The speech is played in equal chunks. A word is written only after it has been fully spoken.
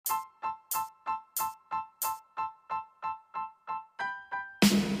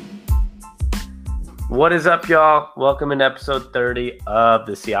What is up, y'all? Welcome in episode 30 of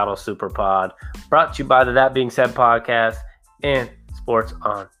the Seattle Super Pod, brought to you by the That Being Said podcast and Sports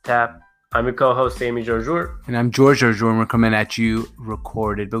on Tap. I'm your co-host, Sammy Georgiou. And I'm George Georgiou, and we're coming at you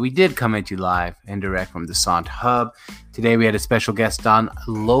recorded, but we did come at you live and direct from the Sant Hub. Today we had a special guest on,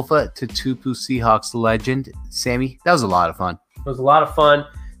 Lofa Tatupu, Seahawks legend. Sammy, that was a lot of fun. It was a lot of fun.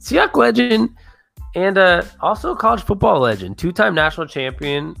 Seahawks legend and also a college football legend, two-time national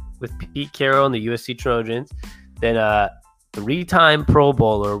champion with Pete Carroll and the USC Trojans, then a three-time Pro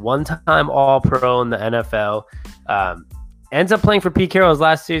Bowler, one-time All-Pro in the NFL. Ends up playing for Pete Carroll's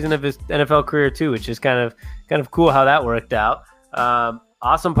last season of his NFL career too, which is kind of cool how that worked out.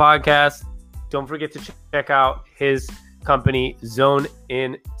 Awesome podcast. Don't forget to check out his company, Zone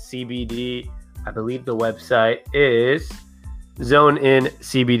in CBD. I believe the website is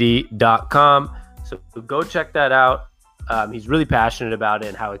zoneincbd.com. So go check that out. He's really passionate about it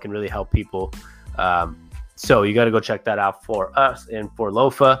and how it can really help people. So you got to go check that out for us and for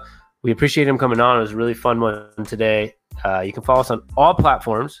Lofa. We appreciate him coming on. It was a really fun one today. You can follow us on all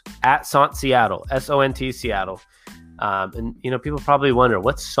platforms at Sant Seattle, SONT Seattle. And, people probably wonder,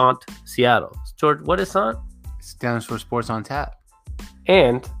 what's Sant Seattle? George, what is Sant? It stands for Sports on Tap.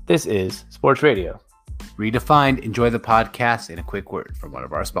 And this is Sports Radio. Redefined. Enjoy the podcast and a quick word from one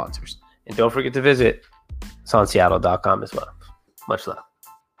of our sponsors. And don't forget to visit SantSeattle.com as well. Much love.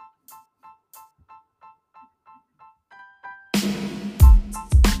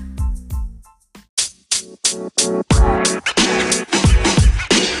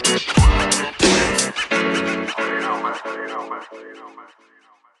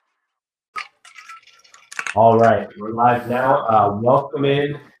 All right, we're live now. Welcome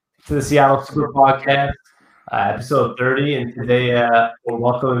in to the Seattle Super Podcast, episode 30. And today we're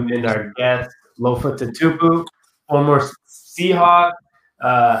welcoming in our guest, Lofa Tatupu, former Seahawk,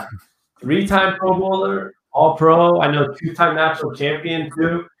 three-time Pro Bowler, All-Pro. I know two-time national champion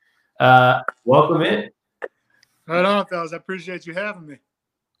too. Welcome in. Right on, fellas. I appreciate you having me.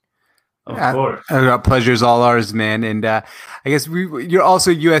 Of course. Pleasure is all ours, man. And I guess you're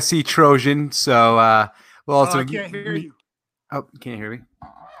also USC Trojan, so we'll also. I can't hear you. Oh, can't hear me.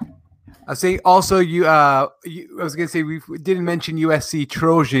 I was saying also I was gonna say we didn't mention USC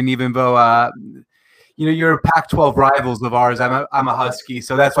Trojan, even though you're Pac-12 rivals of ours. I'm a Husky,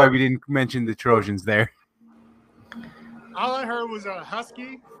 so that's why we didn't mention the Trojans there. All I heard was a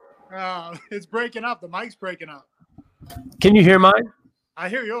Husky. It's breaking up. The mic's breaking up. Can you hear mine? I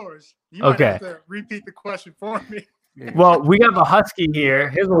hear yours. You might have to repeat the question for me. Well, we have a Husky here.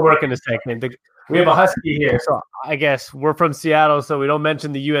 His will work in a second. We have a Husky here, so I guess we're from Seattle, so we don't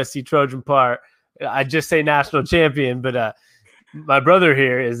mention the USC Trojan part. I just say national champion, but my brother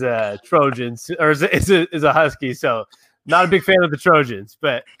here is a Trojan, or is a Husky, so not a big fan of the Trojans.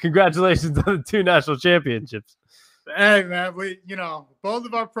 But congratulations on the two national championships. Hey, man, both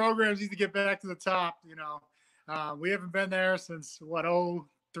of our programs need to get back to the top. We haven't been there since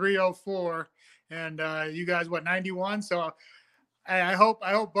 03, 04, and you guys 91. So I hope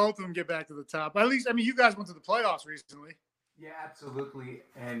both of them get back to the top. At least, you guys went to the playoffs recently. Yeah, absolutely.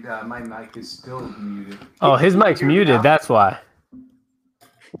 And my mic is still muted. Oh, his mic's muted. Now? That's why.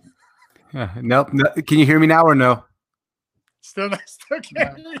 Nope. No. Can you hear me now or no? Still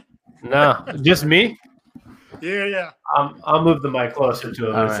can't hear you. No, just me. Yeah. I'll move the mic closer to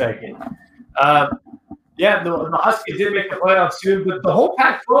him in a second. The Huskies did make the playoffs soon, but the whole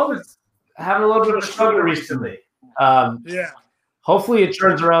Pac-12 is having a little bit of a struggle recently. Hopefully it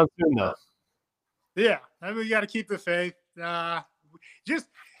turns around soon, though. Yeah, you got to keep the faith. If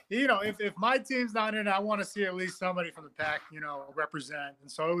my team's not in, I want to see at least somebody from the Pac, represent.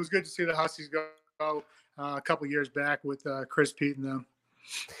 And so it was good to see the Huskies go a couple years back with Chris Pete and them.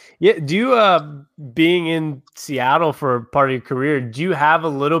 Yeah, do you being in Seattle for part of your career, do you have a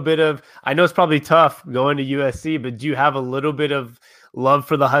little bit of, I know it's probably tough going to USC, but do you have a little bit of love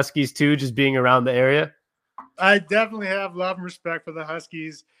for the Huskies too, just being around the area? I definitely have love and respect for the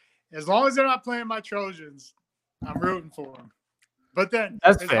Huskies. As long as they're not playing my Trojans, I'm rooting for them. But then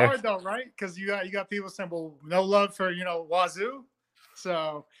it's fair. Hard though, right? Because you got people saying, well, no love for Wazoo.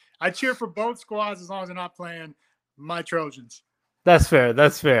 So I cheer for both squads as long as they're not playing my Trojans. That's fair.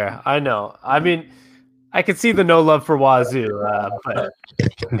 I know. I could see the no love for Wazoo, but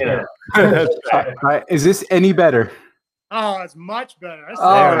Is this any better? Oh, it's much better.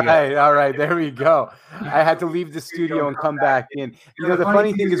 All right. There we go. I had to leave the studio and come back in. The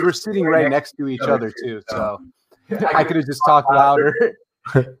funny thing is we're sitting right next to each other too, so I could have just talked louder.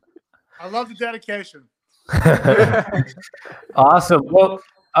 I love the dedication. Awesome. Well,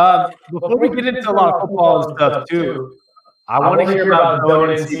 before we get into a lot of football and stuff too, I want to hear about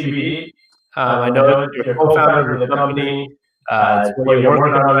Zone in CBD. I know you're co-founder of the company. It's what you're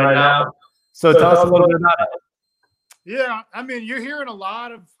working on right now. So tell us a little bit about it. Yeah, I mean, you're hearing a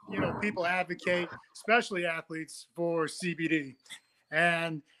lot of, people advocate, especially athletes, for CBD.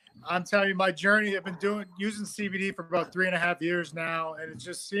 And I'm telling you, my journey, I've been using CBD for about 3.5 years now, and it's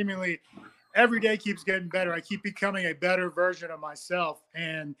just seemingly every day keeps getting better. I keep becoming a better version of myself.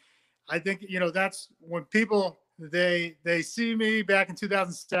 And I think, that's when people, they see me back in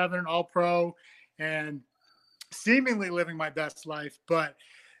 2007, all pro and seemingly living my best life. But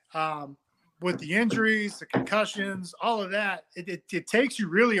with the injuries, the concussions, all of that, it takes you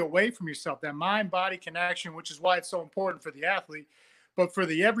really away from yourself, that mind-body connection, which is why it's so important for the athlete. But for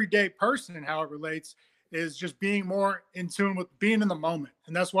the everyday person and how it relates is just being more in tune with being in the moment.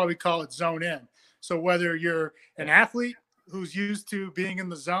 And that's why we call it zone in. So whether you're an athlete who's used to being in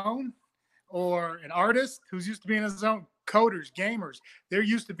the zone or an artist who's used to being in the zone, coders, gamers, they're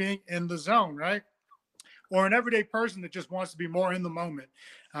used to being in the zone, right? Or an everyday person that just wants to be more in the moment.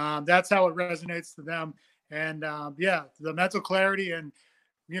 That's how it resonates to them. And the mental clarity and,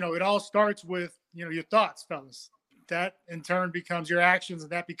 it all starts with, your thoughts, fellas. That in turn becomes your actions,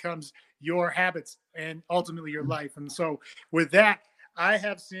 and that becomes your habits and ultimately your life. And so with that, I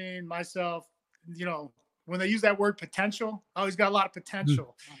have seen myself, when they use that word potential, I always got a lot of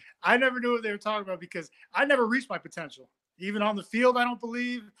potential. I never knew what they were talking about because I never reached my potential. Even on the field, I don't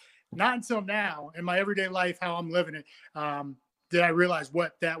believe. Not until now in my everyday life, how I'm living it, did I realize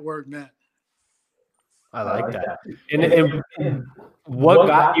what that word meant. I like that. And what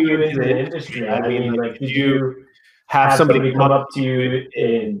got you into the industry? I mean, like, did you have somebody come up to you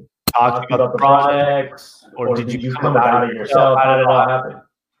and talk about the products, or did you come about it yourself? How did it all happen?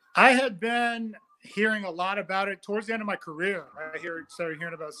 I had been hearing a lot about it towards the end of my career. I started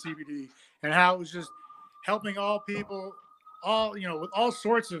hearing about CBD and how it was just helping all people, with all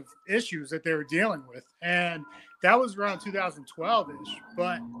sorts of issues that they were dealing with. And that was around 2012-ish,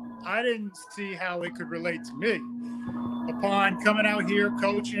 but I didn't see how it could relate to me. Upon coming out here,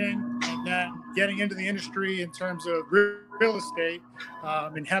 coaching, and then getting into the industry in terms of real estate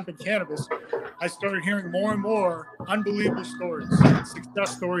and hemp and cannabis, I started hearing more and more unbelievable stories,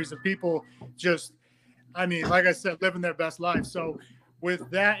 success stories of people just, like I said, living their best life. So with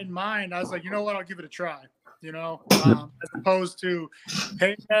that in mind, I was like, you know what, I'll give it a try. As opposed to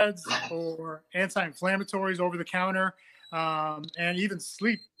pain meds or anti-inflammatories over the counter, and even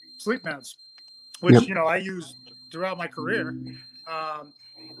sleep meds, which, I used throughout my career.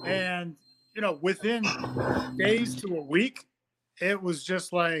 And, within days to a week, it was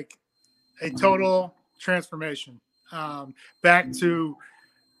just like a total transformation, back to,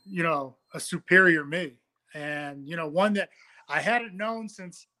 a superior me. And, one that I hadn't known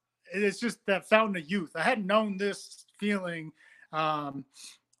since. It's just that fountain of youth. I hadn't known this feeling or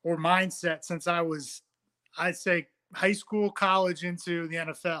mindset since I was, I'd say, high school, college into the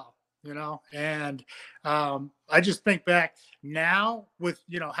NFL, and I just think back now with,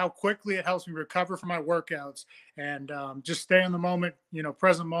 how quickly it helps me recover from my workouts and just stay in the moment,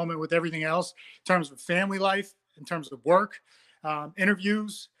 present moment with everything else in terms of family life, in terms of work,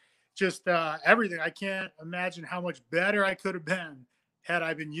 interviews, just everything. I can't imagine how much better I could have been had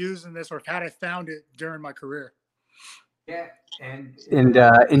I been using this or had I found it during my career. Yeah. And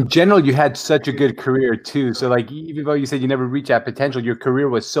in general, you had such a good career too. So like, even though you said you never reached that potential, your career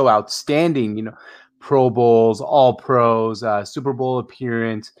was so outstanding, Pro Bowls, all pros, Super Bowl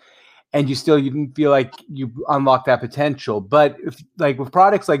appearance, and you didn't feel like you unlocked that potential. But like with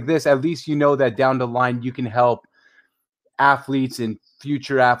products like this, at least that down the line, you can help athletes and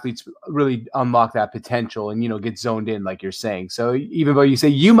future athletes really unlock that potential and get zoned in, like you're saying. So even though you say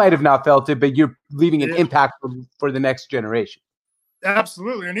you might have not felt it, but you're leaving an impact for the next generation.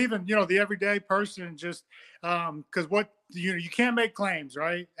 Absolutely. And even the everyday person, just because what you can't make claims,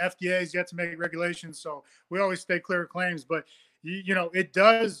 right? FDA's yet to make regulations, so we always stay clear of claims, but it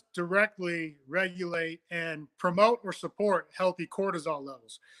does directly regulate and promote or support healthy cortisol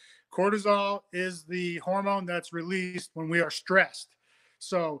levels. Cortisol is the hormone that's released when we are stressed.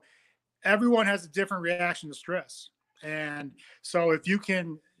 So everyone has a different reaction to stress. And so if you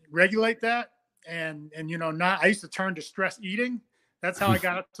can regulate that and I used to turn to stress eating. That's how I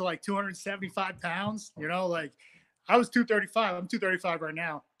got up to like 275 pounds, like I was 235. I'm 235 right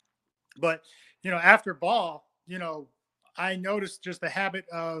now. But, after ball, I noticed just the habit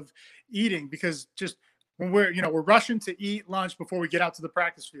of eating because just when we're rushing to eat lunch before we get out to the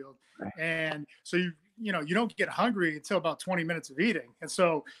practice field. Right. And so, you don't get hungry until about 20 minutes of eating. And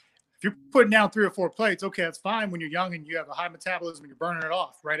so if you're putting down 3 or 4 plates, okay, that's fine when you're young and you have a high metabolism and you're burning it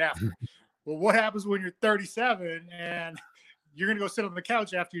off right after. Well, what happens when you're 37 and you're going to go sit on the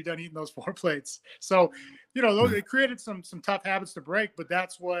couch after you're done eating those 4 plates. So, it created some tough habits to break, but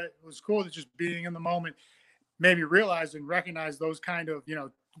that's what was cool, to just being in the moment, maybe realize and recognize those kind of,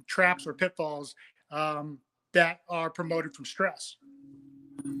 traps or pitfalls that are promoted from stress.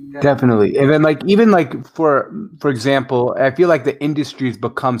 Definitely. And then even for example, I feel like the industry has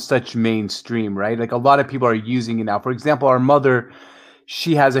become such mainstream, right? Like a lot of people are using it now. For example, our mother,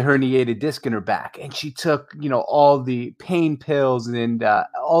 she has a herniated disc in her back, and she took, all the pain pills and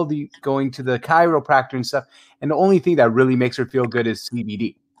all the going to the chiropractor and stuff. And the only thing that really makes her feel good is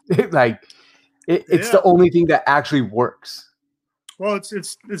CBD. It's the only thing that actually works. Well,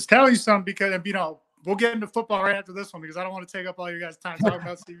 it's telling you something, because, we'll get into football right after this one, because I don't want to take up all your guys' time talking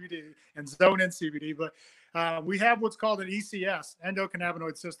about CBD and zone in CBD. But we have what's called an ECS,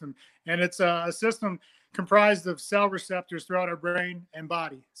 endocannabinoid system, and it's a system comprised of cell receptors throughout our brain and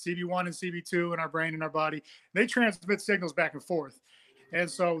body, CB1 and CB2 in our brain and our body. They transmit signals back and forth. And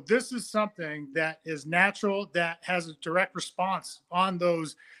so this is something that is natural, that has a direct response on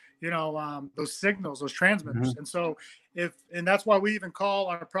those signals, those transmitters. Mm-hmm. And so and that's why we even call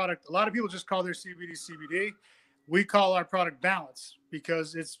our product, a lot of people just call their CBD. We call our product Balance,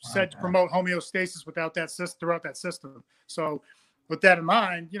 because it's said to promote homeostasis throughout that system. So with that in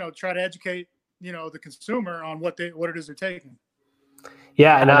mind, try to educate, the consumer on what it is they're taking.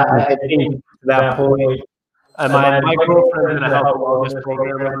 Yeah. And I think to that point, my girlfriend is going to help with this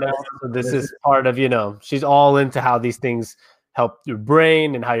program right now. So this is part of, she's all into how these things help your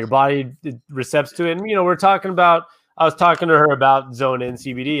brain and how your body recepts to it. And, I was talking to her about Zone In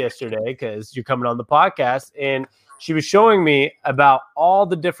CBD yesterday, because you're coming on the podcast, and she was showing me about all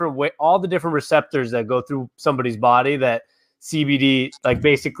the different receptors that go through somebody's body that CBD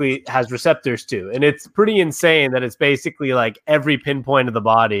basically has receptors to. And it's pretty insane that it's basically every pinpoint of the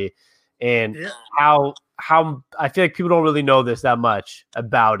body, and how I feel like people don't really know this that much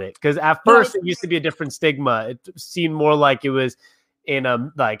about it. Because at first it used to be a different stigma. It seemed more like it was it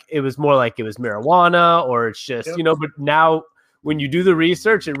was marijuana, or it's just, but now when you do the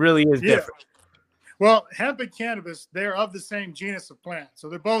research, it really is different. Well, hemp and cannabis, they're of the same genus of plant. So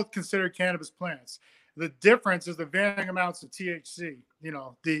they're both considered cannabis plants. The difference is the varying amounts of THC,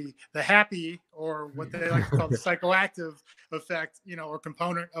 the happy, or what they like to call the psychoactive effect, or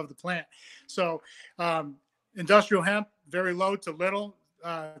component of the plant. So industrial hemp, very low to little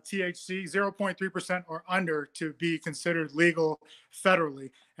THC, 0.3% or under to be considered legal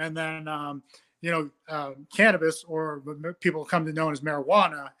federally. And then, cannabis, or what people come to know as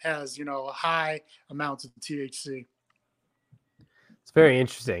marijuana, has, high amounts of THC. It's very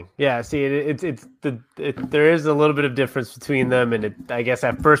interesting. Yeah. See, there is a little bit of difference between them. And I guess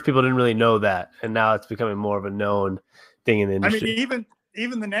at first people didn't really know that. And now it's becoming more of a known thing in the industry. I mean,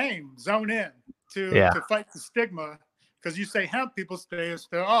 even the name Zone In to fight the stigma. Because you say hemp, people say,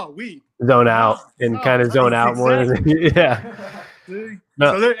 weed. Zone out and kind of zone out more. Yeah.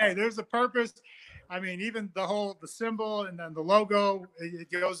 So there's a purpose. I mean, even the symbol and then the logo,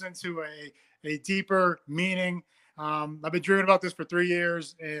 it goes into a deeper meaning. I've been dreaming about this for 3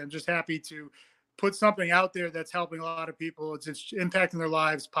 years, and just happy to put something out there that's helping a lot of people. It's impacting their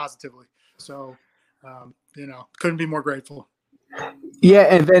lives positively. So, couldn't be more grateful. Yeah,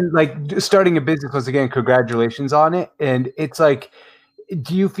 and then starting a business, once again, congratulations on it. And it's do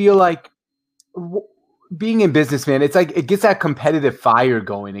you feel like being in business, man, it's it gets that competitive fire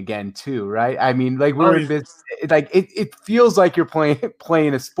going again too, right? I mean, we're in business, it feels like you're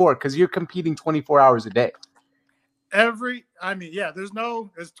playing a sport, because you're competing 24 hours a day. There's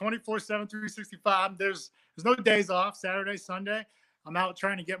 24/7, 365. There's no days off, Saturday, Sunday. I'm out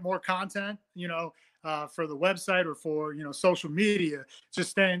trying to get more content, for the website or for, social media,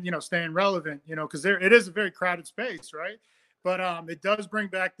 just staying relevant, because it is a very crowded space, right? But it does bring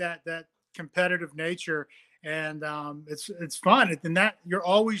back that competitive nature, and it's fun. And that you're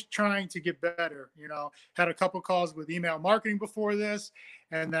always trying to get better. Had a couple calls with email marketing before this,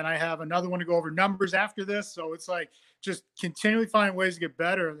 and then I have another one to go over numbers after this. So it's just continually find ways to get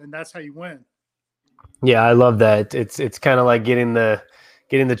better, and that's how you win. Yeah, I love that. It's kind of like getting the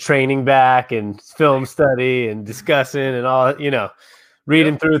training back, and film study and discussing and all,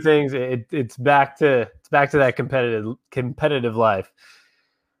 reading through things. It's back to that competitive life.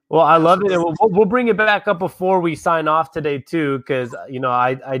 Well, I love it. And we'll bring it back up before we sign off today too, because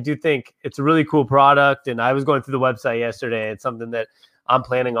I do think it's a really cool product, and I was going through the website yesterday, and it's something that I'm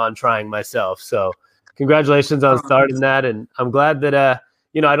planning on trying myself. So congratulations on starting that, and I'm glad that I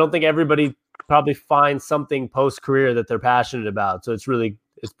don't think everybody probably finds something post-career that they're passionate about. So it's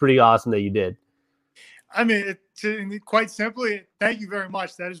pretty awesome that you did. I mean, quite simply, thank you very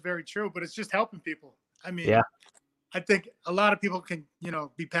much. That is very true, but it's just helping people. I mean, I think a lot of people can,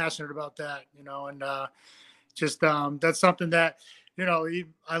 be passionate about that, and just that's something that,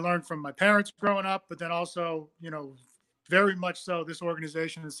 I learned from my parents growing up, but then also, very much so this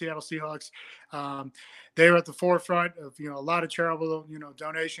organization, the Seattle Seahawks, they were at the forefront of, a lot of charitable,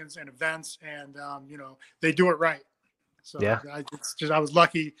 donations and events, and, they do it right. So yeah, I was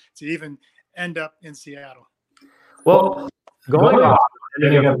lucky to even end up in Seattle. Well, going off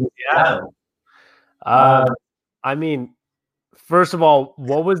ending up in Seattle, I mean, first of all,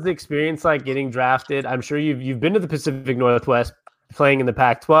 what was the experience like getting drafted? I'm sure you've been to the Pacific Northwest playing in the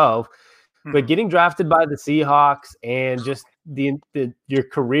Pac-12, but getting drafted by the Seahawks and just your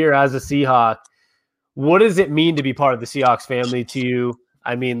career as a Seahawk, what does it mean to be part of the Seahawks family to you?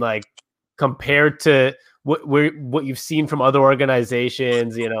 I mean, like compared to what you've seen from other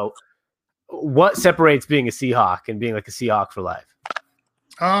organizations, what separates being a Seahawk and being like a Seahawk for life?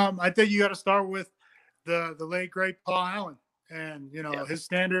 I think you got to start with the late great Paul Allen, and his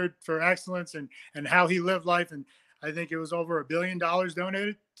standard for excellence and how he lived life. And I think it was over $1 billion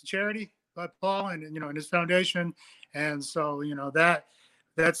donated to charity by Paul and and his foundation. And so that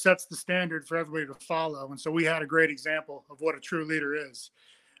sets the standard for everybody to follow. And so we had a great example of what a true leader is.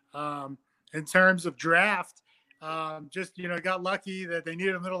 In terms of draft, just got lucky that they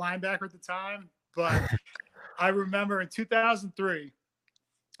needed a middle linebacker at the time. But I remember in 2003,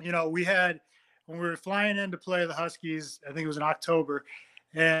 we had, when we were flying in to play the Huskies, I think it was in October,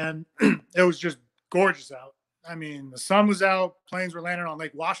 and it was just gorgeous out. I mean, the sun was out, planes were landing on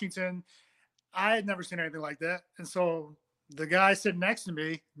Lake Washington. I had never seen anything like that. And so the guy sitting next to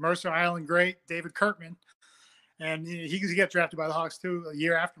me, Mercer Island great, David Kirkman, and he got drafted by the Hawks too a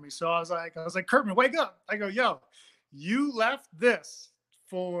year after me. So I was like, Kirkman, wake up. I go, yo, you left this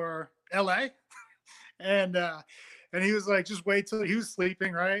for LA? And he was like, just wait till he was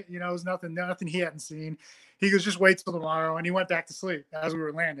sleeping, right? It was nothing he hadn't seen. He goes, just wait till tomorrow. And he went back to sleep as we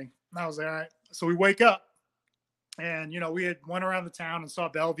were landing. And I was like, all right. So we wake up and, we had went around the town and saw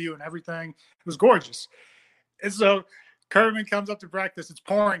Bellevue and everything. It was gorgeous. And so Kerman comes up to breakfast. It's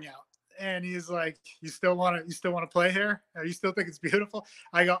pouring out. And he's like, you still want to play here? Or you still think it's beautiful?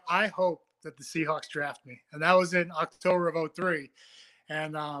 I go, I hope that the Seahawks draft me. And that was in October of 2003.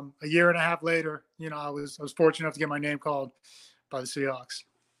 And a year and a half later, I was fortunate enough to get my name called by the Seahawks.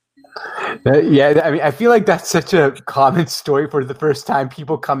 Yeah, I mean, I feel like that's such a common story for the first time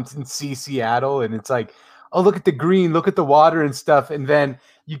people come and see Seattle, and it's like, oh, look at the green, look at the water and stuff, and then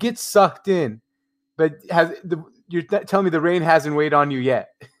you get sucked in. But you're telling me the rain hasn't weighed on you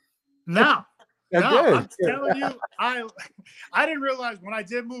yet? No. Good. I'm telling you, I didn't realize when I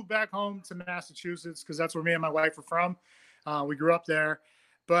did move back home to Massachusetts, because that's where me and my wife are from. We grew up there,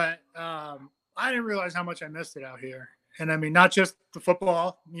 but I didn't realize how much I missed it out here. And I mean, not just the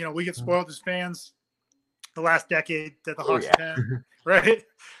football, we get spoiled as fans the last decade that the Hawks had, right?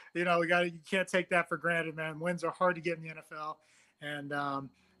 You can't take that for granted, man. Wins are hard to get in the NFL. And,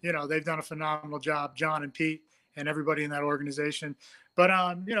 they've done a phenomenal job, John and Pete and everybody in that organization. But,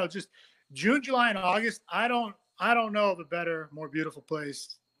 just June, July, and August, I don't know of a better, more beautiful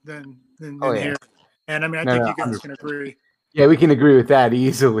place than here. And I mean, I think you guys can agree. Yeah, we can agree with that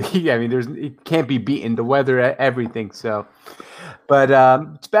easily. I mean, it can't be beaten. The weather, everything. So, but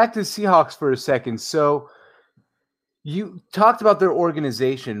back to the Seahawks for a second. So, you talked about their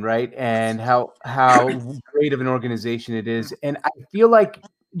organization, right? And how great of an organization it is. And I feel like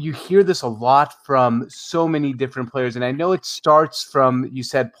you hear this a lot from so many different players. And I know it starts from, you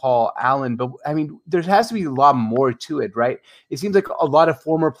said Paul Allen, but I mean, there has to be a lot more to it, right? It seems like a lot of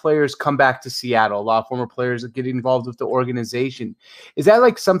former players come back to Seattle. A lot of former players get involved with the organization. Is that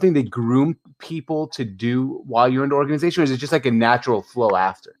like something they groom people to do while you're in the organization, or is it just like a natural flow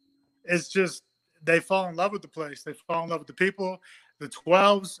after? It's just, they fall in love with the place. They fall in love with the people, the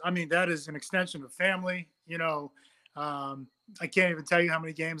 12s. I mean, that is an extension of family. I can't even tell you how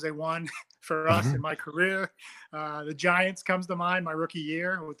many games they won for us in my career. The Giants comes to mind, my rookie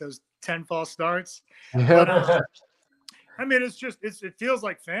year with those 10 false starts. But, I mean, it feels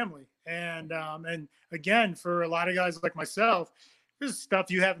like family. And again, for a lot of guys like myself, there's stuff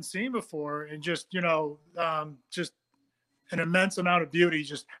you haven't seen before, and just just an immense amount of beauty,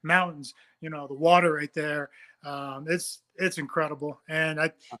 just mountains, the water right there. It's incredible.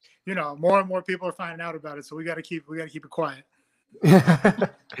 And more and more people are finding out about it. So we got to keep it quiet.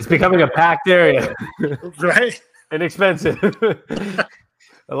 It's becoming a packed area. Right. And expensive.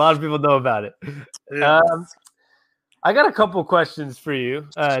 A lot of people know about it. Yeah. I got a couple questions for you.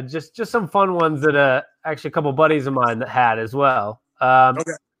 Just some fun ones that actually a couple buddies of mine that had as well.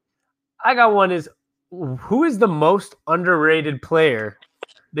 Okay. I got one is, who is the most underrated player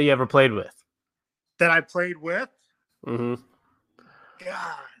that you ever played with? That I played with? Mm-hmm.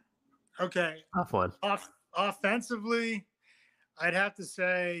 God. Okay. Tough one. Offensively, I'd have to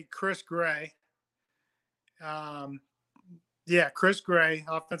say Chris Gray. Chris Gray,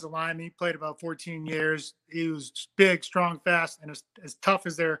 offensive lineman. He played about 14 years. He was big, strong, fast, and as tough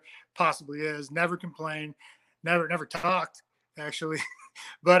as there possibly is. Never complained. Never talked, actually.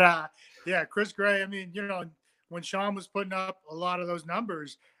 But, Chris Gray, I mean, when Sean was putting up a lot of those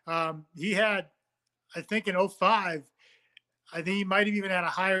numbers, he had, I think in 05, I think he might have even had a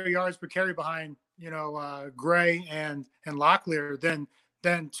higher yards per carry behind, Gray and Locklear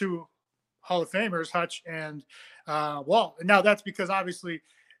than two Hall of Famers, Hutch and Walt. Now that's because obviously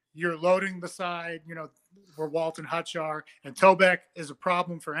you're loading the side, where Walt and Hutch are, and Tobeck is a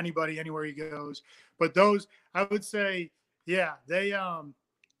problem for anybody anywhere he goes. But those, I would say, they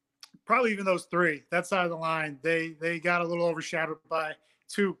probably even those three, that side of the line, they got a little overshadowed by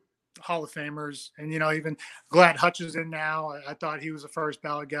two Hall of Famers. And, even glad Hutch is in now. I thought he was a first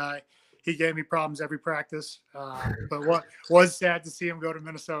ballot guy. He gave me problems every practice. But what was sad to see him go to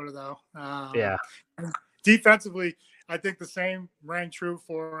Minnesota, though. Defensively, I think the same rang true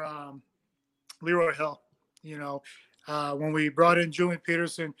for Leroy Hill. When we brought in Julian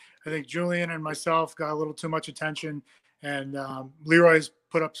Peterson, I think Julian and myself got a little too much attention. And Leroy's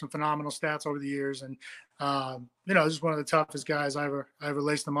put up some phenomenal stats over the years. And, just one of the toughest guys I ever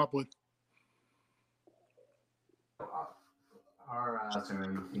laced them up with. I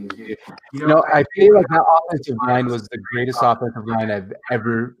feel like that offensive line was the greatest offensive line I've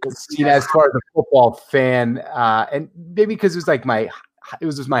ever seen as far as a football fan, and maybe because it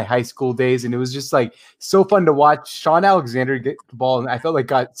was just my high school days, and it was just like so fun to watch Sean Alexander get the ball, and I felt like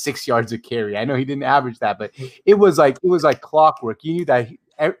got 6 yards of carry. I know he didn't average that, but it was like clockwork. You knew that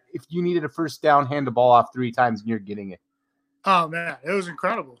if you needed a first down, hand the ball off 3 times, and you're getting it. Oh man, it was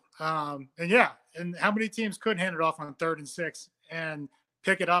incredible. And how many teams could hand it off on 3rd and 6 and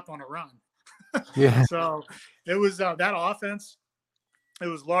pick it up on a run? Yeah. So it was that offense. It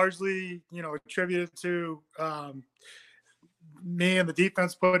was largely, attributed to me and the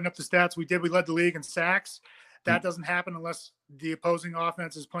defense putting up the stats we did. We led the league in sacks. That doesn't happen unless the opposing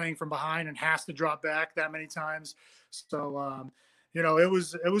offense is playing from behind and has to drop back that many times. So, it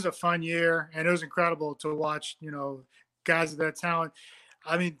was a fun year, and it was incredible to watch, guys of that talent.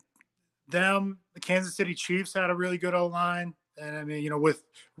 I mean, the Kansas City Chiefs had a really good O-line. And I mean, with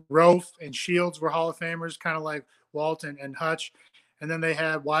Rofe and Shields were Hall of Famers, kind of like Walton and Hutch. And then they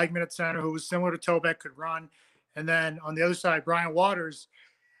had Weigman at center, who was similar to Tobeck, could run. And then on the other side, Brian Waters.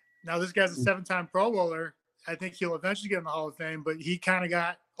 Now this guy's a 7-time Pro Bowler. I think he'll eventually get in the Hall of Fame, but he kind of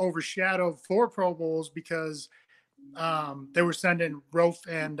got overshadowed 4 Pro Bowls because they were sending Rofe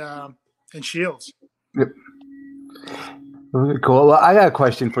and Shields. Yep. Cool. Well, I got a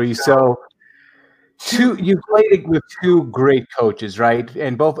question for you. So, you played with 2 great coaches, right?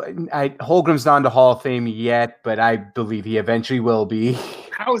 And both Holmgren's not in the Hall of Fame yet, but I believe he eventually will be.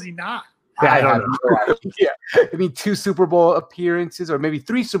 How is he not? I don't know. Yeah, I mean, 2 Super Bowl appearances, or maybe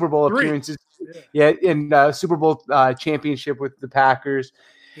 3 Super Bowl appearances. Yeah, in Super Bowl championship with the Packers.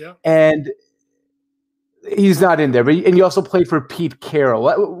 Yeah, and he's not in there. And you also played for Pete Carroll.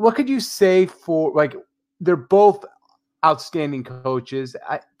 What could you say for they're both outstanding coaches?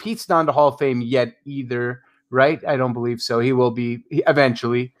 Pete's not in the Hall of Fame yet either, right? I don't believe so. He will be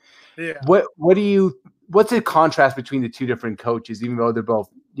eventually. Yeah. What's the contrast between the 2 different coaches, even though they're both,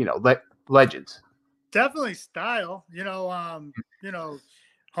 legends? Definitely style.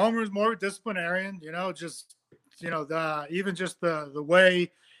 Homer's more of a disciplinarian, even just the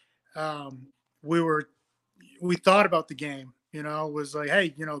way we thought about the game, was like,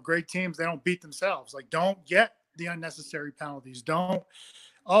 hey, great teams, they don't beat themselves. Like, don't get the unnecessary penalties. Don't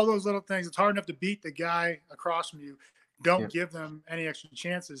all those little things. It's hard enough to beat the guy across from you. Don't give them any extra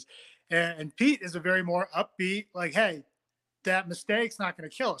chances. And Pete is a very more upbeat, like, hey, that mistake's not going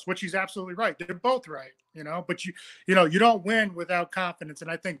to kill us, which he's absolutely right. They're both right, but you don't win without confidence.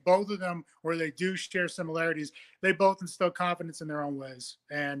 And I think both of them, where they do share similarities, they both instill confidence in their own ways.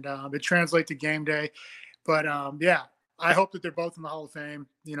 And it translates to game day. But I hope that they're both in the Hall of Fame.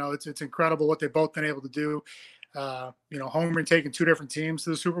 It's incredible what they've both been able to do. Homer taking 2 different teams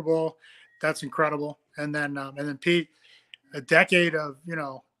to the Super Bowl. That's incredible. And then Pete, a decade of,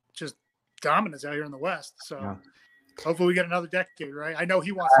 just dominance out here in the West. So hopefully we get another decade, right? I know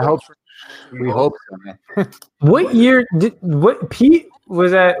he wants to. We hope so, man. What year Pete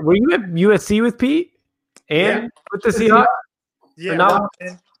was at? Were you at USC with Pete and with the Seahawks? Yeah.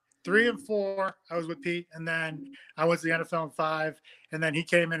 And 3 and 4, I was with Pete, and then I went to the NFL in 5, and then he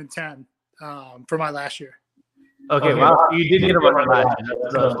came in 10 for my last year. Okay, wow. You did get him on last year.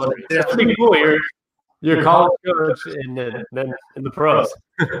 That's pretty cool. Your college coach and then in the pros.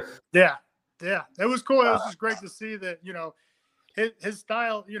 Yeah. It was cool. It was just great to see that, his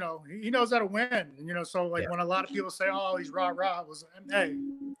style, he knows how to win. And, so like when a lot of people say, oh, he's rah-rah, hey,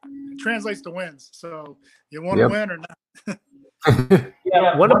 it translates to wins. So you want to win or not?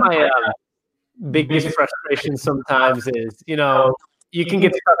 One of my biggest frustrations sometimes is, you can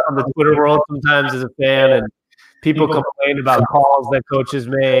get stuck on the Twitter world sometimes as a fan, and people complain about calls that coaches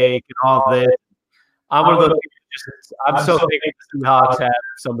make and all this. I'm one of those people. I'm so thankful the Seahawks have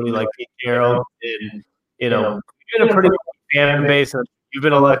somebody like Pete Carroll, and you've been a pretty lucky fan base, and you've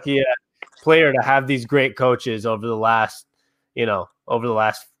been a lucky player to have these great coaches over the last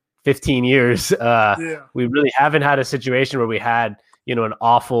 15 years. We really haven't had a situation where we had an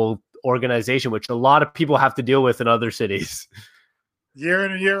awful organization, which a lot of people have to deal with in other cities. Year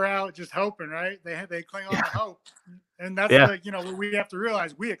in and year out, just hoping, right? They cling on to hope, and that's what we have to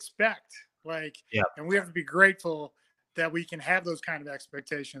realize. We expect, and we have to be grateful that we can have those kind of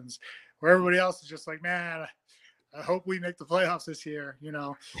expectations. Where everybody else is just like, man, I hope we make the playoffs this year.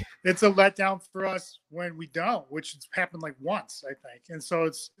 It's a letdown for us when we don't, which has happened like once, I think. And so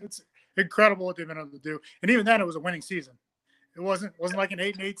it's incredible what they've been able to do. And even then, it was a winning season. It wasn't like an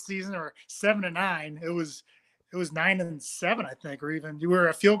 8-8 season or 7-9. It was 9-7, I think, or even you were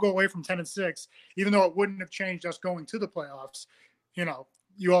a field goal away from 10-6. Even though it wouldn't have changed us going to the playoffs,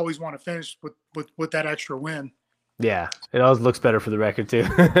 you always want to finish with that extra win. Yeah, it always looks better for the record too.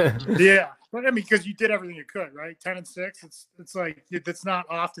 Yeah, but because you did everything you could, right? 10-6. It's like it's not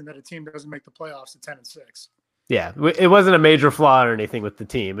often that a team doesn't make the playoffs at 10-6. Yeah, it wasn't a major flaw or anything with the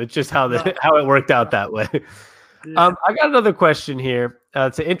team. It's just how it worked out that way. Yeah. I got another question here.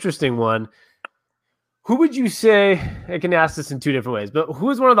 It's an interesting one. Who would you say, I can ask this in two different ways, but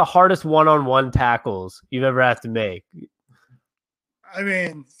who is one of the hardest one-on-one tackles you've ever had to make? I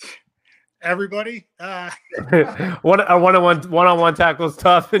mean, everybody. One-on-one tackles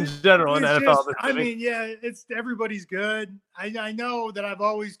tough in general in NFL. It's everybody's good. I know that I've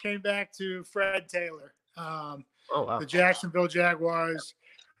always came back to Fred Taylor. The Jacksonville Jaguars.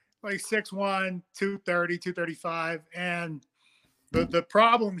 Like 6'1", 230, 235. And the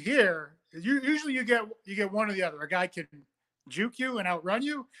problem here is usually you get one or the other. A guy can juke you and outrun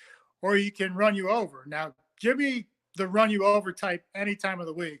you, or he can run you over. Now, give me the run you over type any time of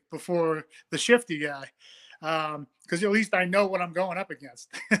the week before the shifty guy. Because at least I know what I'm going up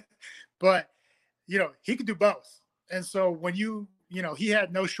against. But, he could do both. And so when he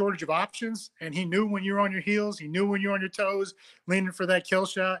had no shortage of options, and he knew when you were on your heels, he knew when you were on your toes, leaning for that kill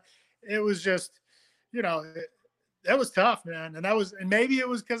shot. It was just, that was tough, man. And maybe it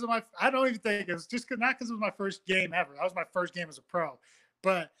was because of I don't even think it was just not because it was my first game ever. That was my first game as a pro.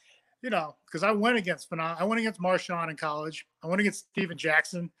 But, because I went against Marshawn in college. I went against Steven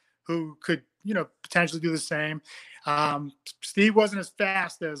Jackson, who could, potentially do the same. Steve wasn't as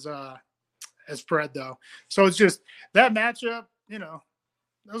fast as Fred, though. So it's just that matchup,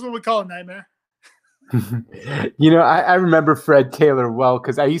 that's what we call a nightmare. I remember Fred Taylor well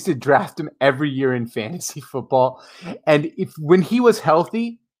because I used to draft him every year in fantasy football. And when he was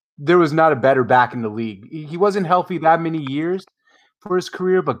healthy, there was not a better back in the league. He wasn't healthy that many years for his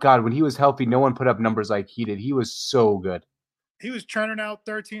career, but God, when he was healthy, no one put up numbers like he did. He was so good. He was churning out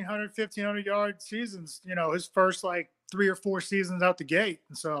 1,300, 1,500-yard seasons, his first 3 or 4 seasons out the gate.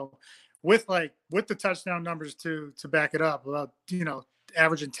 And so with the touchdown numbers to back it up, about,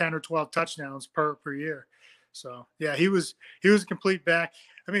 averaging 10 or 12 touchdowns per year. So yeah, he was a complete back.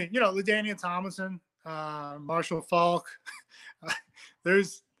 I mean, LaDainian Tomlinson, Marshall Falk,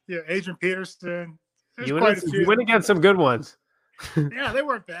 there's Adrian Peterson. You went against some good ones. Yeah, they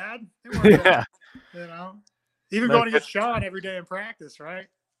weren't bad. Bad, even going against Sean every day in practice, right?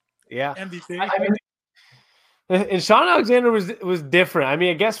 Yeah. MVP. And Sean Alexander was different. I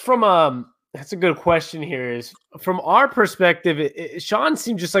mean, I guess from that's a good question here. Is from our perspective, Sean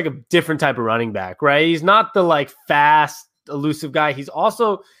seemed just like a different type of running back, right? He's not the fast, elusive guy. He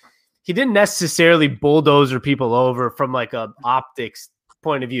didn't necessarily bulldozer people over from a optics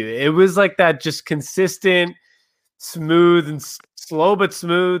point of view. It was that just consistent, smooth and slow but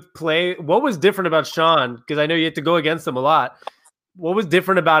smooth play. What was different about Sean? Because I know you had to go against him a lot. What was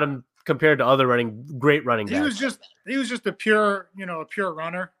different about him compared to other great running backs? He was just a pure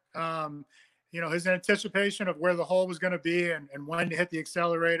runner. His anticipation of where the hole was going to be and when to hit the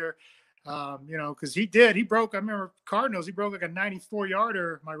accelerator, because he broke, I remember Cardinals, he broke a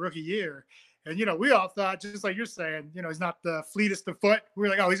 94-yarder my rookie year. And, we all thought, just like you're saying, he's not the fleetest of foot. We were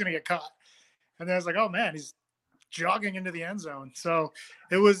like, oh, he's going to get caught. And then I was like, oh man, he's jogging into the end zone. So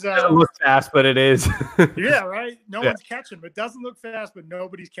it was. It doesn't look fast, but it is. Yeah, right. No one's catching him. It doesn't look fast, but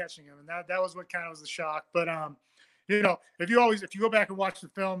nobody's catching him, and that was what kind of was the shock. But if you go back and watch the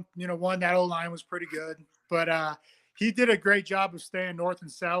film, that O-line was pretty good, but he did a great job of staying north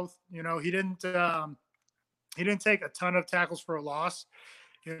and south. He didn't take a ton of tackles for a loss.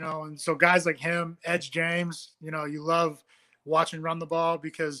 And so guys like him, Edge James, you love watching run the ball,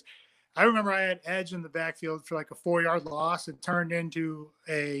 because I remember I had Edge in the backfield for like a 4-yard loss. It turned into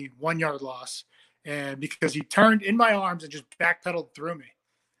a 1-yard loss. And because he turned in my arms and just backpedaled through me.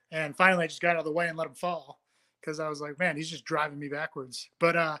 And finally I just got out of the way and let him fall, because I was like, man, he's just driving me backwards.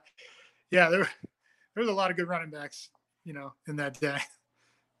 But there was a lot of good running backs, in that day.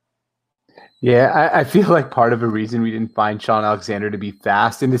 Yeah, I feel like part of a reason we didn't find Sean Alexander to be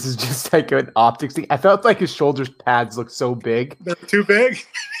fast, and this is just like an optics thing. I felt like his shoulders pads looked so big. They're too big.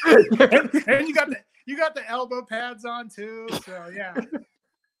 and you got the elbow pads on too. So yeah,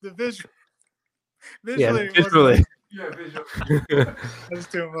 the visually. That's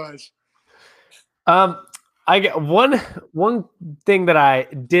too much. I get one thing that I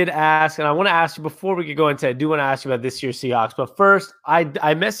did ask, and I want to ask you before we could go into it. I do want to ask you about this year's Seahawks, but first, I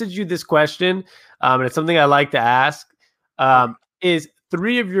messaged you this question, and it's something I like to ask. Is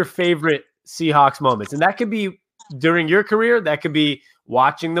 3 of your favorite Seahawks moments, and that could be during your career, that could be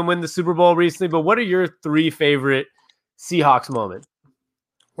watching them win the Super Bowl recently. But what are your 3 favorite Seahawks moments?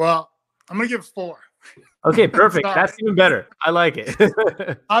 Well, I'm gonna give 4. Okay, perfect. That's even better. I like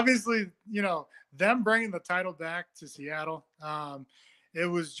it. Obviously, them bringing the title back to Seattle. It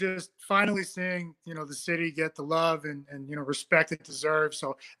was just finally seeing, the city get the love and respect it deserves.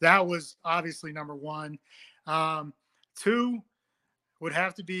 So that was obviously number 1. 2 would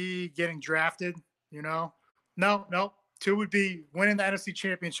have to be getting drafted, No. 2 would be winning the NFC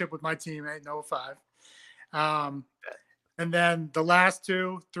Championship with my team in 05. And then the last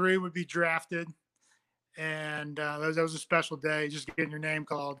 2, 3 would be drafted. And that was a special day, just getting your name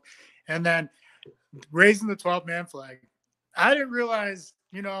called. And then raising the 12-man flag. I didn't realize,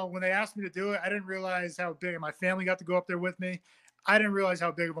 when they asked me to do it, I didn't realize how big, and my family got to go up there with me. I didn't realize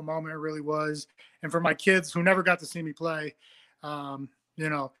how big of a moment it really was. And for my kids who never got to see me play, them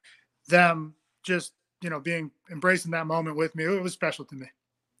just, embracing that moment with me, it was special to me.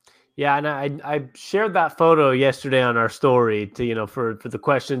 Yeah, and I shared that photo yesterday on our story to, for the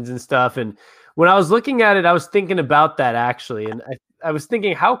questions and stuff. And when I was looking at it, I was thinking about that actually. And I was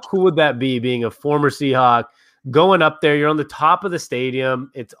thinking, how cool would that be, being a former Seahawk, going up there, you're on the top of the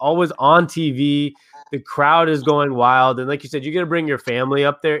stadium. It's always on TV. The crowd is going wild. And like you said, you got to bring your family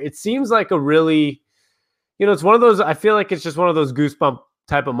up there. It seems like a really, it's one of those, I feel like it's just one of those goosebump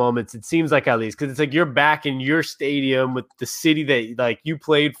type of moments. It seems like, at least, because it's like you're back in your stadium with the city that like you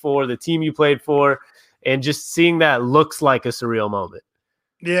played for, the team you played for, and just seeing that looks like a surreal moment.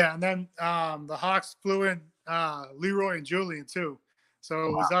 Yeah. And then the Hawks flew in Leroy and Julian too. So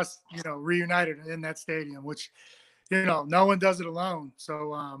it was us, reunited in that stadium, which, no one does it alone.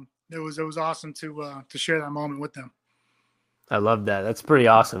 So it was awesome to share that moment with them. I love that. That's pretty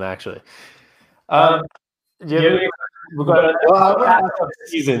awesome, actually.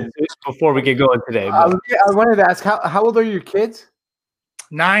 Season before we get going today. I wanted to ask, how old are your kids?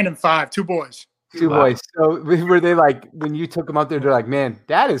 9 and 5, 2 boys. 2 boys. So were they like, when you took them out there, they're like, man,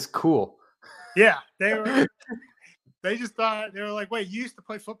 that is cool. Yeah, they were. They just thought, they were like, wait, you used to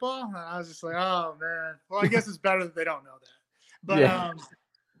play football? And I was just like, oh man. Well, I guess it's better that they don't know that. But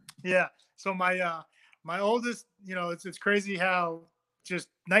yeah. So my oldest, it's crazy how just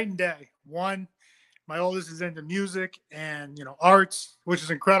night and day. One, my oldest is into music and arts, which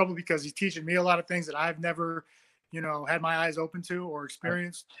is incredible because he's teaching me a lot of things that I've never, had my eyes open to or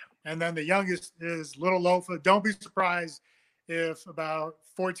experienced. And then the youngest is little Lofa. Don't be surprised if about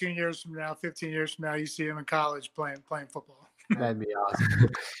 14 years from now, 15 years from now, you see him in college playing football. That'd be awesome.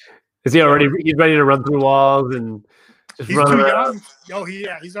 Is he already? He's ready to run through walls and just he's run too around? young. Oh,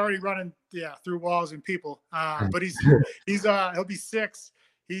 he's already running through walls and people. But he'll be 6.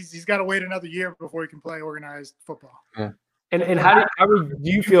 He's got to wait another year before he can play organized football. Yeah. And how do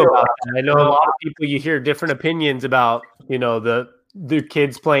you feel about that? I know a lot of people, you hear different opinions about the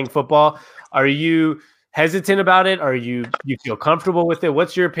kids playing football. Are you hesitant about it? Are you feel comfortable with it?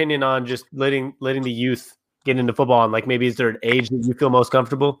 What's your opinion on just letting the youth get into football, and like maybe is there an age that you feel most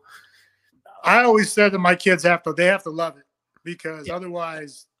comfortable? I always said that my kids have to love it, because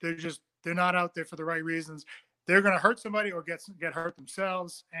otherwise they're not out there for the right reasons. They're going to hurt somebody or get hurt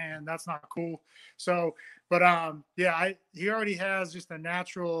themselves, and that's not cool. So, but he already has just a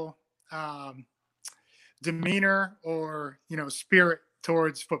natural demeanor or spirit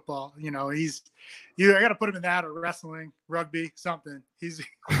towards football. You know, I got to put him in that or wrestling, rugby, something. He's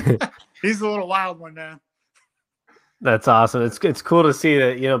he's a little wild one, man. That's awesome. It's cool to see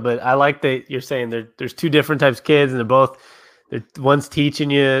that, you know, but I like that you're saying there's two different types of kids, and one's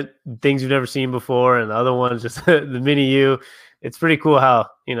teaching you things you've never seen before, and the other one's just the mini you. It's pretty cool how,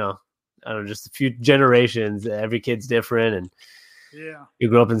 you know, I don't know, just a few generations, every kid's different, and yeah, you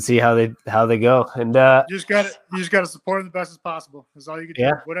grow up and see how they go. And you just gotta support them the best as possible. That's all you can do.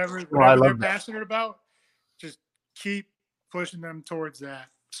 Yeah. Whatever they're passionate about, just keep pushing them towards that.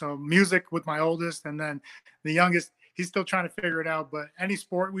 So music with my oldest, and then the youngest, he's still trying to figure it out. But any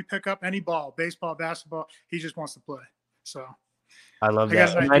sport we pick up, any ball, baseball, basketball, he just wants to play. So I love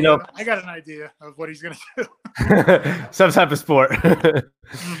that. I got an idea of what he's gonna do. Some type of sport.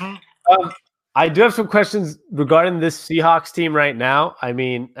 Mm-hmm. I do have some questions regarding this Seahawks team right now. I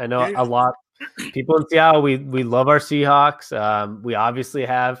mean, I know a lot of people in Seattle, we love our Seahawks. We obviously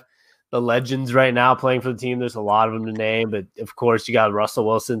have the legends right now playing for the team. There's a lot of them to name, but of course you got Russell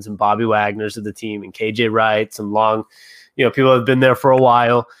Wilson's and Bobby Wagner's of the team, and KJ Wright, some long, you know, people have been there for a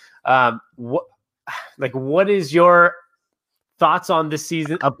while. What is your thoughts on this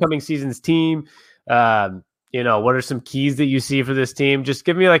upcoming season's team? You know, what are some keys that you see for this team? Just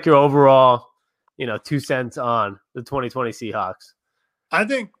give me like your overall, you know, 2 cents on the 2020 Seahawks. I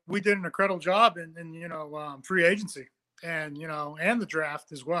think we did an incredible job in you know, free agency and, you know, and the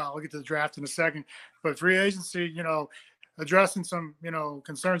draft as well. I'll get to the draft in a second, but free agency, you know, addressing some, you know,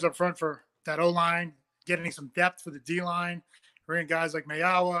 concerns up front for that O-line, getting some depth for the D-line, bringing guys like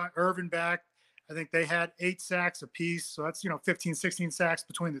Mayawa, Irvin back. I think they had 8 sacks apiece. So that's, you know, 15, 16 sacks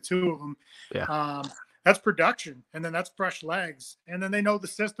between the two of them. Yeah. That's production, and then that's fresh legs. And then they know the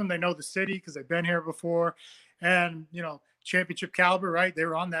system, they know the city because they've been here before, and, you know, championship caliber, right? They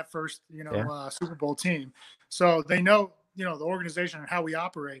were on that first, you know, Super Bowl team, so they know, you know, the organization and how we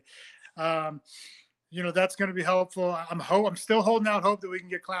operate. You know, that's going to be helpful. I'm still holding out hope that we can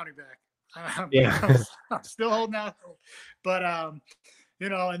get Clowney back. I'm still holding out hope, but you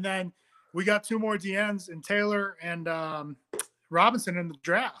know, and then we got 2 more DNs in Taylor and Robinson in the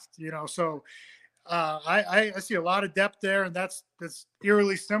draft. You know, so. I see a lot of depth there, and that's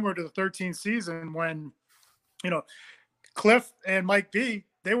eerily similar to the 13th season when, you know, Cliff and Mike B,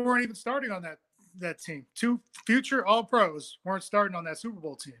 they weren't even starting on that team. 2 future All-Pros weren't starting on that Super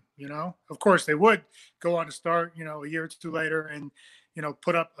Bowl team. You know, of course they would go on to start, you know, a year or 2 later and, you know,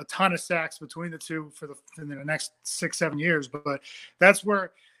 put up a ton of sacks between the two in the next 6-7 years. But that's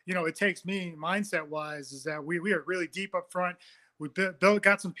where, you know, it takes me mindset wise is that we are really deep up front. We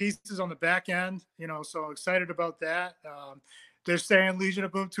got some pieces on the back end, you know, so excited about that. They're saying Legion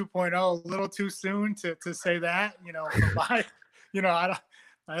of Boom 2.0 a little too soon to say that, you know, you know, I don't,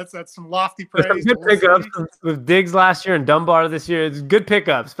 that's some lofty praise. Some good pickups with Diggs last year and Dunbar this year. It's good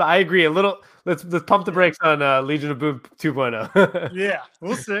pickups, but I agree. Let's pump the brakes on Legion of Boom 2.0. Yeah,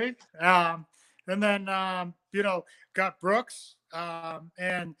 we'll see. And then, you know, got Brooks,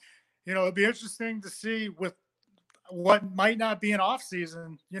 and, you know, it'll be interesting to see with what might not be an off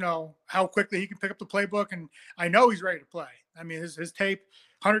season, you know, how quickly he can pick up the playbook. And I know he's ready to play. I mean, his tape,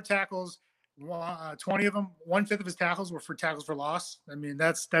 100 tackles, 20 of them, 1/5 of his tackles were for tackles for loss. I mean,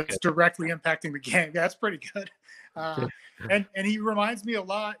 that's directly impacting the game. That's pretty good. And he reminds me a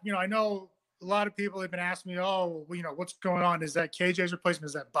lot, you know, I know a lot of people have been asking me, oh, well, you know, what's going on? Is that KJ's replacement?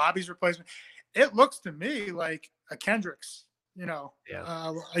 Is that Bobby's replacement? It looks to me like a Kendricks, you know,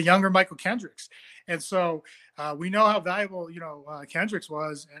 a younger Michael Kendricks. And so we know how valuable, you know, Kendricks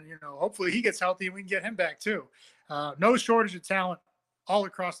was. And, you know, hopefully he gets healthy and we can get him back too. No shortage of talent all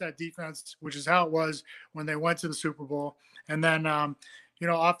across that defense, which is how it was when they went to the Super Bowl. And then, you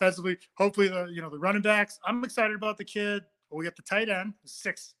know, offensively, hopefully the running backs, I'm excited about the kid. We got the tight end,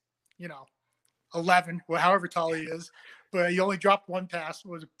 6, you know, 11, however tall he is, but he only dropped 1 pass.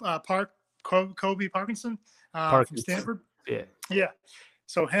 Was Kobe Parkinson from Stanford? Yeah.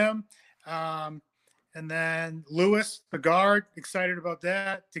 So him, and then Lewis, the guard, excited about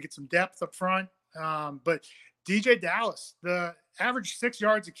that to get some depth up front. But DJ Dallas, the average 6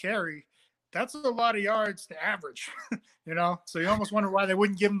 yards a carry, that's a lot of yards to average, you know? So you almost wonder why they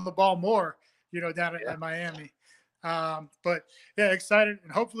wouldn't give him the ball more, you know, down at Miami. But yeah, excited.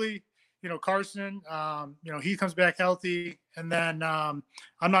 And hopefully, you know, Carson, you know, he comes back healthy. And then I'm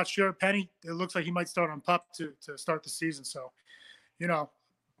not sure. Penny, it looks like he might start on PUP to start the season. So, you know,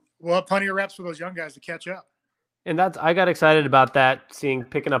 we'll have plenty of reps for those young guys to catch up. And I got excited about that,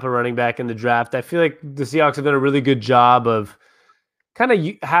 picking up a running back in the draft. I feel like the Seahawks have done a really good job of kind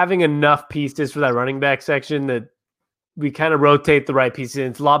of having enough pieces for that running back section that we kind of rotate the right pieces.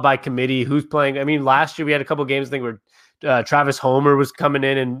 It's a lot by committee, who's playing. I mean, last year we had a couple games, I think, where Travis Homer was coming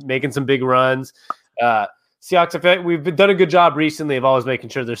in and making some big runs. Seahawks, I feel like we've done a good job recently of always making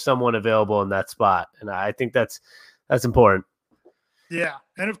sure there's someone available in that spot, and I think that's important. Yeah,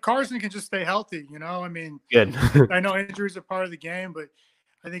 and if Carson can just stay healthy, I mean, good. I know injuries are part of the game, but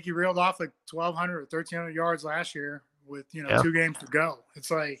I think he reeled off like 1,200 or 1,300 yards last year with 2 games to go.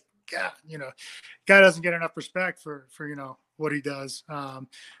 It's like, God, guy doesn't get enough respect for what he does.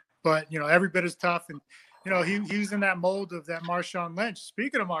 But every bit is tough, and he's in that mold of that Marshawn Lynch.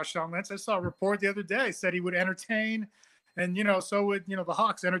 Speaking of Marshawn Lynch, I saw a report the other day said he would entertain, and so would the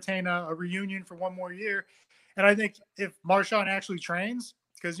Hawks entertain a reunion for one more year. And I think if Marshawn actually trains,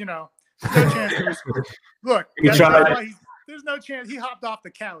 because there's no chance. Look, there's no chance. He hopped off the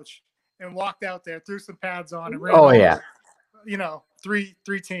couch and walked out there, threw some pads on, and ran. Oh yeah. Three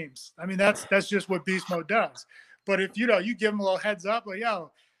teams. I mean, that's just what beast mode does. But if you give him a little heads up, like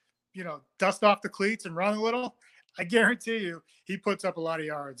dust off the cleats and run a little, I guarantee you he puts up a lot of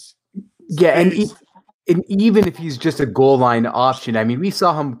yards. Yeah, and even if he's just a goal line option, I mean, we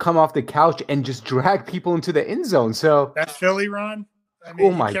saw him come off the couch and just drag people into the end zone. So that Philly run, I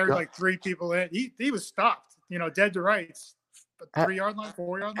mean, he carried like 3 people in. He was stopped, dead to rights. 3-yard line,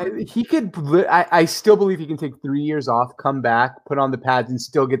 4-yard line. He could. I still believe he can take 3 years off, come back, put on the pads, and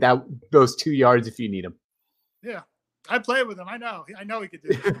still get those 2 yards if you need him. Yeah, I played with him. I know he could do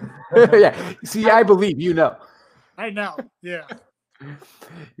it. Yeah. See, I believe I know. Yeah.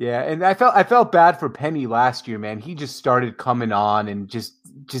 Yeah, and I felt bad for Penny last year, man. He just started coming on, and just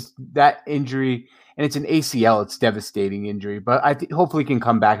that injury, and it's an ACL. It's a devastating injury, but I think hopefully he can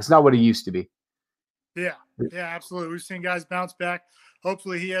come back. It's not what he used to be. Yeah, absolutely. We've seen guys bounce back.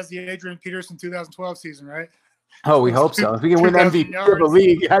 Hopefully he has the Adrian Peterson 2012 season, right? Oh, we hope so. If we can win MVP of the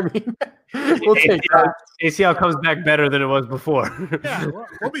league, I mean, we'll take that. ACL comes back better than it was before. Yeah,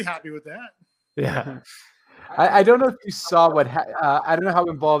 we'll be happy with that. Yeah. I don't know if you saw I don't know how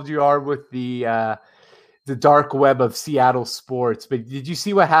involved you are with the dark web of Seattle sports, but did you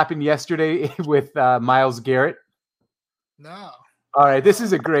see what happened yesterday with Myles Garrett? No. All right, this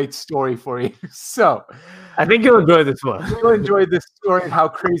is a great story for you. So, I think you'll enjoy this one. You'll enjoy this story and how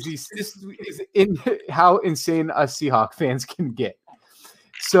crazy how insane us Seahawks fans can get.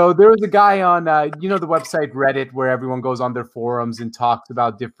 So there was a guy on, the website Reddit where everyone goes on their forums and talks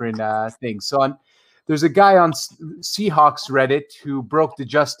about different things. So there's a guy on Seahawks Reddit who broke the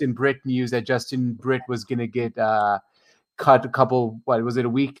Justin Britt news that Justin Britt was going to get cut a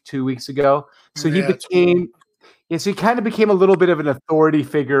week, 2 weeks ago. So he kind of became a little bit of an authority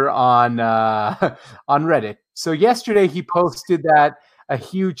figure on Reddit. So yesterday he posted that a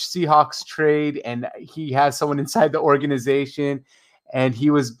huge Seahawks trade, and he has someone inside the organization, and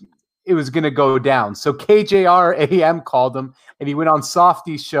it was going to go down. So KJR AM called him, and he went on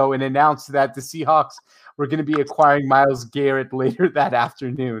Softy's show and announced that the Seahawks were going to be acquiring Myles Garrett later that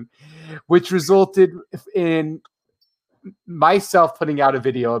afternoon, which resulted in myself putting out a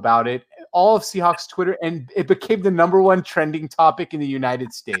video about it, all of Seahawks Twitter, and it became the #1 trending topic in the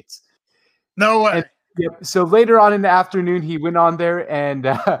United States. No way. So later on in the afternoon, he went on there and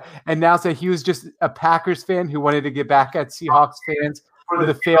announced that he was just a Packers fan who wanted to get back at Seahawks fans for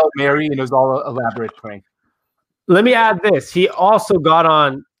the failed Mary, and it was all an elaborate prank. Let me add this. He also got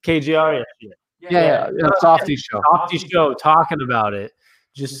on KJR yesterday. Yeah, Softy show talking about it.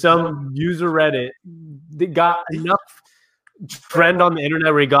 Just some user Reddit that got enough trend on the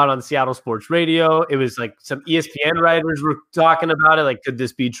internet where he got on Seattle Sports Radio. It was like some ESPN writers were talking about it. Like, could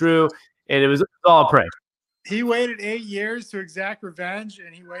this be true? And it was all prank. He waited 8 years to exact revenge,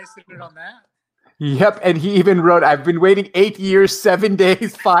 and he wasted it on that. Yep, and he even wrote, "I've been waiting 8 years, 7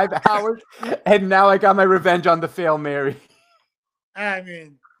 days, 5 hours, and now I got my revenge on the fail Mary." I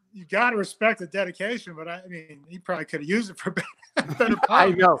mean, you got to respect the dedication, but I mean, he probably could have used it for better. I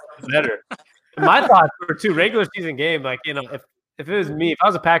know, better. My thoughts were too regular season game. Like, if it was me, if I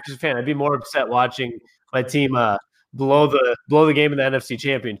was a Packers fan, I'd be more upset watching my team blow the game in the NFC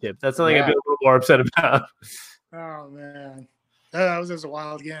Championship. That's something I'd be a little more upset about. Oh man, that was just a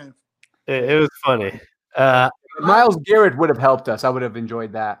wild game. It was funny. Myles Garrett would have helped us. I would have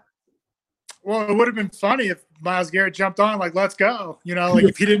enjoyed that. Well, it would have been funny if Myles Garrett jumped on like, "Let's go," like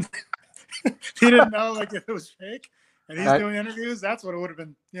if he didn't know like if it was fake and he's doing interviews. That's what it would have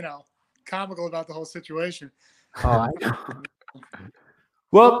been, comical about the whole situation. Oh, I know.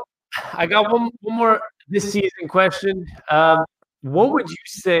 Well, I got one more this season question. What would you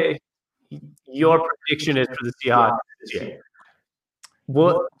say your prediction is for the Seahawks this year?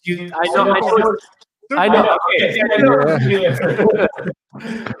 Well, I know. Okay.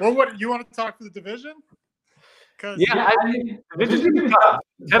 Well, what you want to talk for the division? Yeah, I mean, division is tough.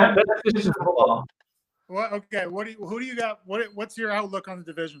 Best division of football. What? Okay. Who do you got? What's your outlook on the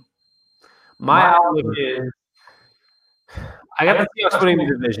division? My outlook is I got the Seahawks winning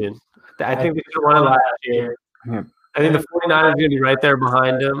the division. I think they should have won it last year. Yeah. I think the 49ers are going to be right there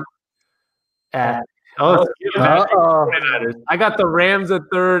behind them. I got the Rams at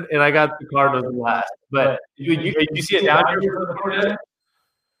third, and I got the Cardinals last. But you see it down here for the 49ers?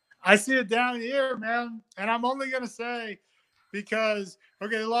 I see it down here, man. And I'm only going to say because,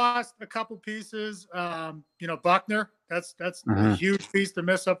 they lost a couple pieces. Buckner, that's a huge piece to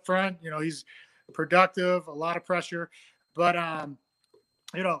miss up front. He's productive, a lot of pressure. But,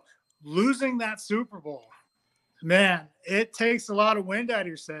 losing that Super Bowl, man, it takes a lot of wind out of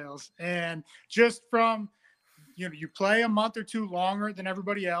your sails. And just from, you play a month or two longer than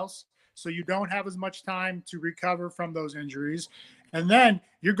everybody else, so you don't have as much time to recover from those injuries. And then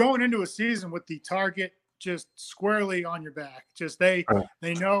you're going into a season with the target just squarely on your back. Just they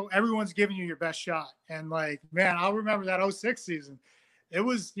know everyone's giving you your best shot. And man, I'll remember that 2006 season. It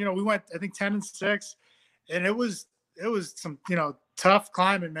was, we went, I think 10-6, and it was some, tough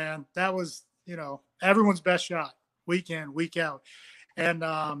climbing, man. That was, everyone's best shot week in, week out. And,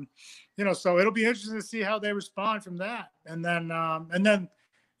 so it'll be interesting to see how they respond from that. And then,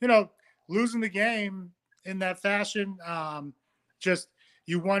 losing the game in that fashion, just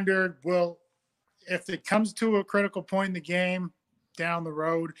you wondered, well, if it comes to a critical point in the game down the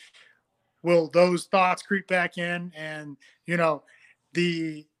road, will those thoughts creep back in? And, I don't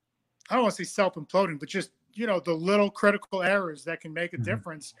want to say self-imploding, but just, the little critical errors that can make a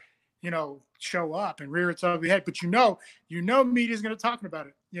difference, show up and rear its ugly head. But media's going to talk about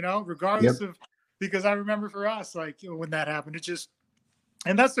it, regardless of, because I remember for us, when that happened,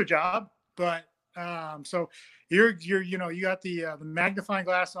 and that's their job. But so you got the magnifying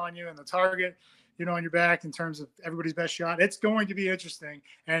glass on you and the target, on your back in terms of everybody's best shot. It's going to be interesting.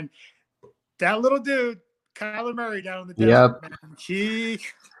 And that little dude, Kyler Murray down in the desert, man, he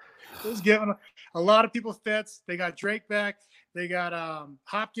was giving a lot of people fits. They got Drake back. They got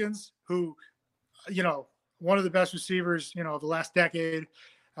Hopkins, who, one of the best receivers, of the last decade.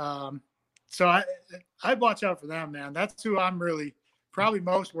 So I'd watch out for them, man. That's who I'm really probably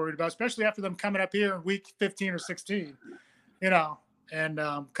most worried about, especially after them coming up here in week 15 or 16, and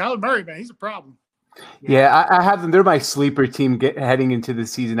Kyler Murray, man, he's a problem. Yeah, I have them. They're my sleeper team heading into the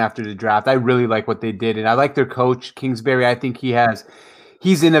season after the draft. I really like what they did, and I like their coach, Kingsbury. I think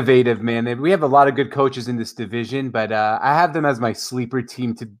he's innovative, man. And we have a lot of good coaches in this division, but I have them as my sleeper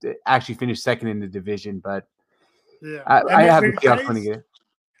team to actually finish second in the division. But I have the Seahawks winning it.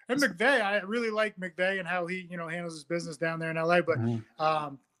 And McVay, I really like McVay and how he, handles his business down there in LA. But,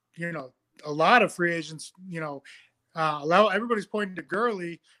 a lot of free agents, everybody's pointing to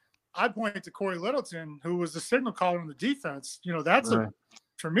Gurley. I point to Corey Littleton, who was the signal caller on the defense.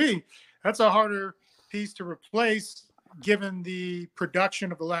 For me, that's a harder piece to replace given the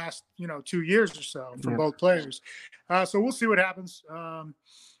production of the last, 2 years or so from both players. So we'll see what happens. It'll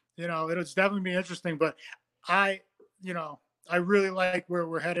definitely be interesting, but I really like where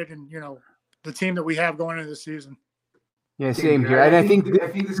we're headed and, the team that we have going into the season. Yeah, same here. And I think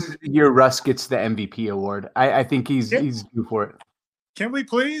this is the year Russ gets the MVP award. I think he's due for it. Can we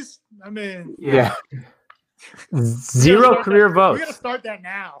please? I mean, yeah. 0 career votes. We got to start that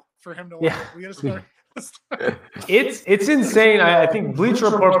now for him to win. We got to start. It's insane. I think Bleacher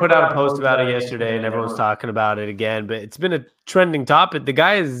Report put out a post about it yesterday, and everyone's talking about it again. But it's been a trending topic. The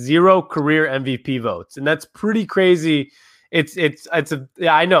guy has 0 career MVP votes, and that's pretty crazy.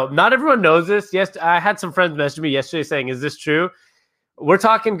 I know not everyone knows this. Yes, I had some friends message me yesterday saying, "Is this true?" We're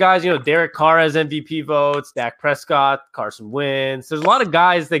talking guys, Derek Carr has MVP votes, Dak Prescott, Carson Wentz. There's a lot of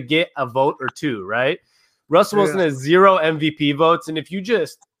guys that get a vote or two, right? Russell Wilson has 0 MVP votes. And if you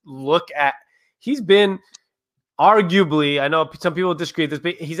just look at, he's been arguably, I know some people disagree with this,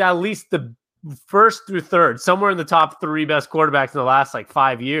 but he's at least the first through third, somewhere in the top 3 best quarterbacks in the last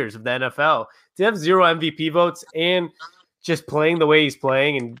 5 years of the NFL. To have 0 MVP votes and just playing the way he's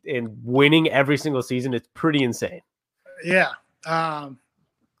playing and winning every single season, it's pretty insane. Yeah. Damn,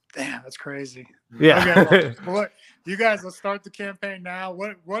 that's crazy. Yeah. Okay, well, look, you guys, let's start the campaign now.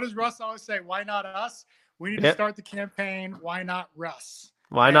 What does Russ always say? Why not us? We need to start the campaign. Why not Russ?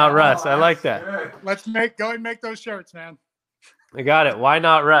 Why not Russ? I like that. Let's go ahead and make those shirts, man. I got it. Why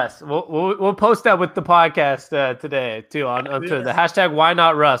not Russ? We'll post that with the podcast today too on Twitter. The hashtag Why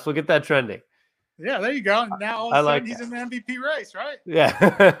not Russ. We'll get that trending. Yeah, there you go. Now all of a sudden he's in the MVP race, right?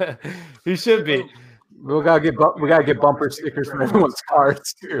 Yeah, he should be. We gotta get bumper stickers from everyone's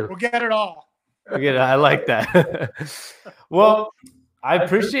cars too. We'll get it all. I like that. Well, I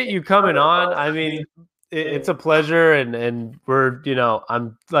appreciate you coming on. I mean, it's a pleasure, and we're,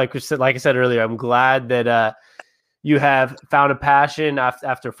 I'm like I said earlier, I'm glad that you have found a passion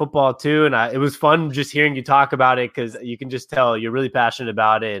after football too, and it was fun just hearing you talk about it, because you can just tell you're really passionate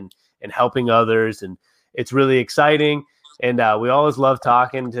about it and helping others, and it's really exciting. And we always love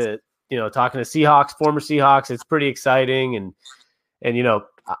talking to Seahawks, former Seahawks. It's pretty exciting, and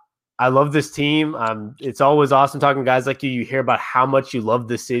I love this team. It's always awesome talking to guys like you. You hear about how much you love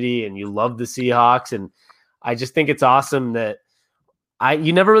the city and you love the Seahawks, and I just think it's awesome that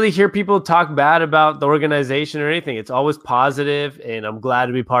you never really hear people talk bad about the organization or anything. It's always positive, and I'm glad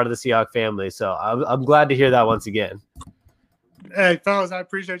to be part of the Seahawks family. So I'm glad to hear that once again. Hey, fellas, I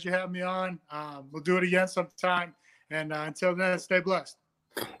appreciate you having me on. We'll do it again sometime. And until then, stay blessed.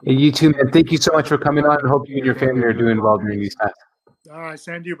 Hey, you too, man. Thank you so much for coming on. I hope you and your family are doing well during these times. All right,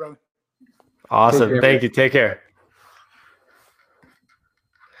 same to you, brother. Awesome. Thank you. Take care.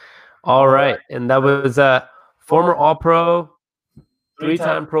 All right. And that was former All-Pro,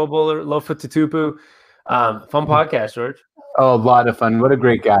 3-time Pro Bowler, Lofa Tatupu. Fun podcast, George. Oh, a lot of fun. What a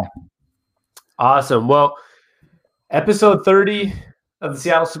great guy. Awesome. Well, episode 30 of the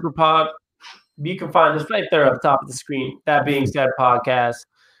Seattle Super Pod. You can find us right there up top of the screen. That being said, podcast.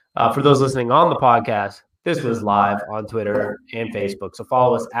 For those listening on the podcast, this was live on Twitter and Facebook. So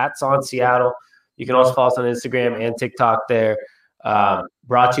follow us at Son Seattle. You can also follow us on Instagram and TikTok there.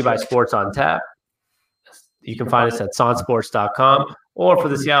 Brought to you by Sports on Tap. You can find us at sonsports.com, or for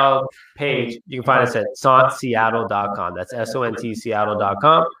the Seattle page, you can find us at sontseattle.com. That's SONT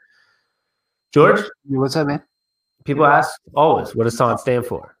Seattle.com. George? What's up, man? People ask always, what does SONT stand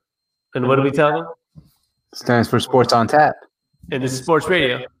for? And what do we tell them? Stands for Sports on Tap. And this is Sports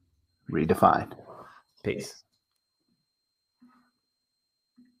Radio. Redefined. Peace.